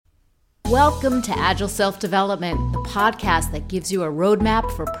Welcome to Agile Self-Development, the podcast that gives you a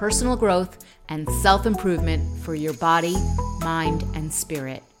roadmap for personal growth and self-improvement for your body, mind, and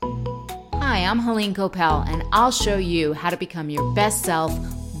spirit. Hi, I'm Helene Coppell, and I'll show you how to become your best self,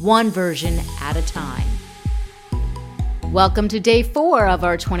 one version at a time. Welcome to day 4 of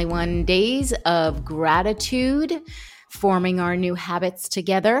our 21 days of gratitude, forming our new habits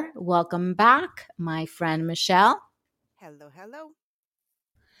together. Welcome back, my friend Michelle. Hello.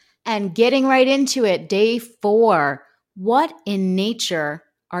 And getting right into it, day 4, what in nature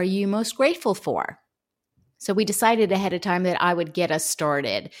are you most grateful for? So we decided ahead of time that I would get us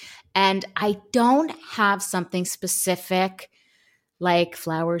started. And I don't have something specific like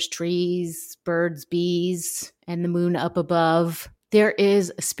flowers, trees, birds, bees, and the moon up above. There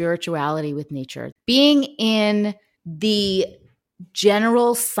is a spirituality with nature. Being in the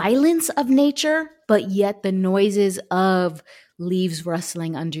general silence of nature, but yet the noises of leaves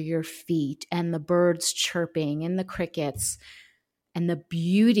rustling under your feet and the birds chirping and the crickets and the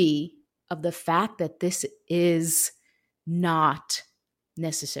beauty of the fact that this is not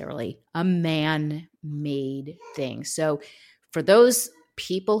necessarily a man-made thing. So for those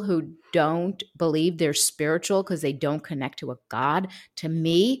people who don't believe they're spiritual because they don't connect to a God, to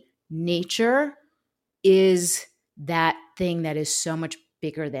me, nature is that thing that is so much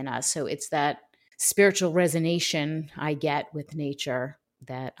bigger than us. So it's that spiritual resonation I get with nature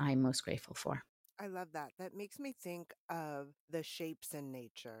that I'm most grateful for. I love that. That makes me think of the shapes in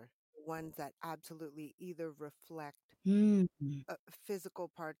nature, ones that absolutely either reflect physical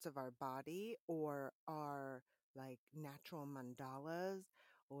parts of our body or are like natural mandalas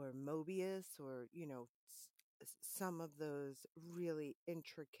or Mobius or, some of those really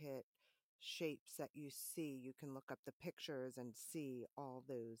intricate shapes that you see. You can look up the pictures and see all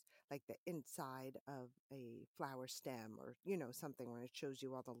those, like the inside of a flower stem or, something when it shows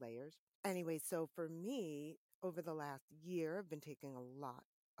you all the layers. Anyway, so for me, over the last year, I've been taking a lot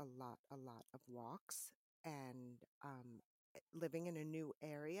of walks and living in a new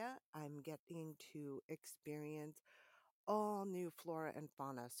area. I'm getting to experience all new flora and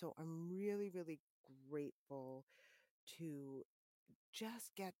fauna. So I'm really, really grateful to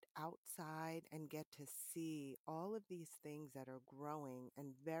just get outside and get to see all of these things that are growing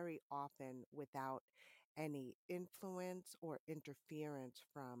and very often without any influence or interference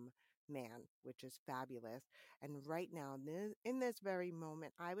from man, which is fabulous. And right now, in this very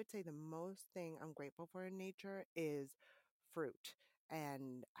moment, I would say the most thing I'm grateful for in nature is fruit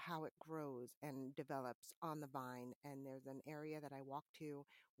and how it grows and develops on the vine. And there's an area that I walk to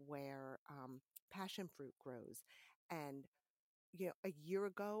where passion fruit grows. And a year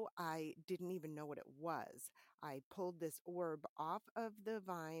ago, I didn't even know what it was. I pulled this orb off of the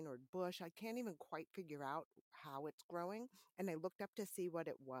vine or bush. I can't even quite figure out how it's growing. And I looked up to see what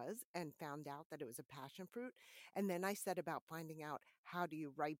it was and found out that it was a passion fruit. And then I set about finding out how do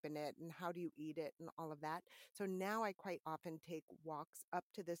you ripen it and how do you eat it and all of that. So now I quite often take walks up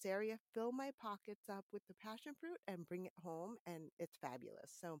to this area, fill my pockets up with the passion fruit and bring it home. And it's fabulous.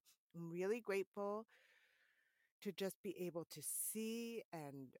 So I'm really grateful to just be able to see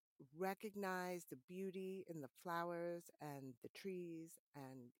and recognize the beauty in the flowers and the trees.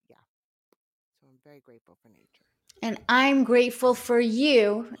 And yeah, so I'm very grateful for nature. And I'm grateful for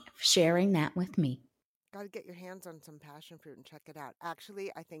you sharing that with me. Got to get your hands on some passion fruit and check it out.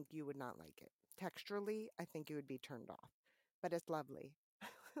 Actually, I think you would not like it. Texturally, I think you would be turned off, but it's lovely.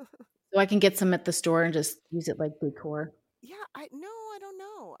 So I can get some at the store and just use it like decor. Yeah, I don't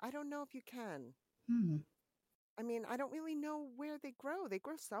know. I don't know if you can. I mean, I don't really know where they grow. They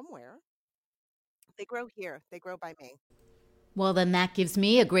grow somewhere. They grow here. They grow by me. Well, then that gives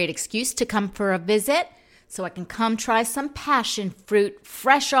me a great excuse to come for a visit so I can come try some passion fruit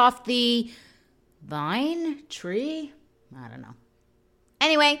fresh off the vine, tree. I don't know.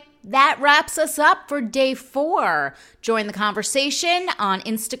 Anyway, that wraps us up for day 4. Join the conversation on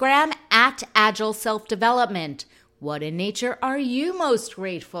Instagram at Agile Self-Development. What in nature are you most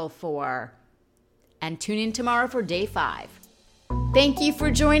grateful for? And tune in tomorrow for day 5. Thank you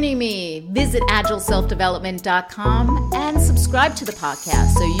for joining me. Visit agileselfdevelopment.com and subscribe to the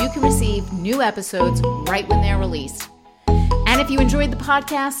podcast so you can receive new episodes right when they're released. And if you enjoyed the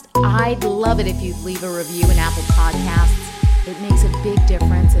podcast, I'd love it if you'd leave a review in Apple Podcasts. It makes a big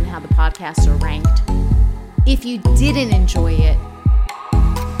difference in how the podcasts are ranked. If you didn't enjoy it,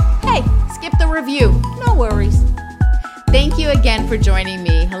 hey, skip the review. No worries. Thank you again for joining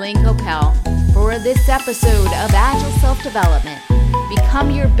me, Helene Coppell, for this episode of Agile Self-Development.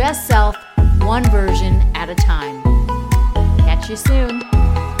 Become your best self, one version at a time. Catch you soon.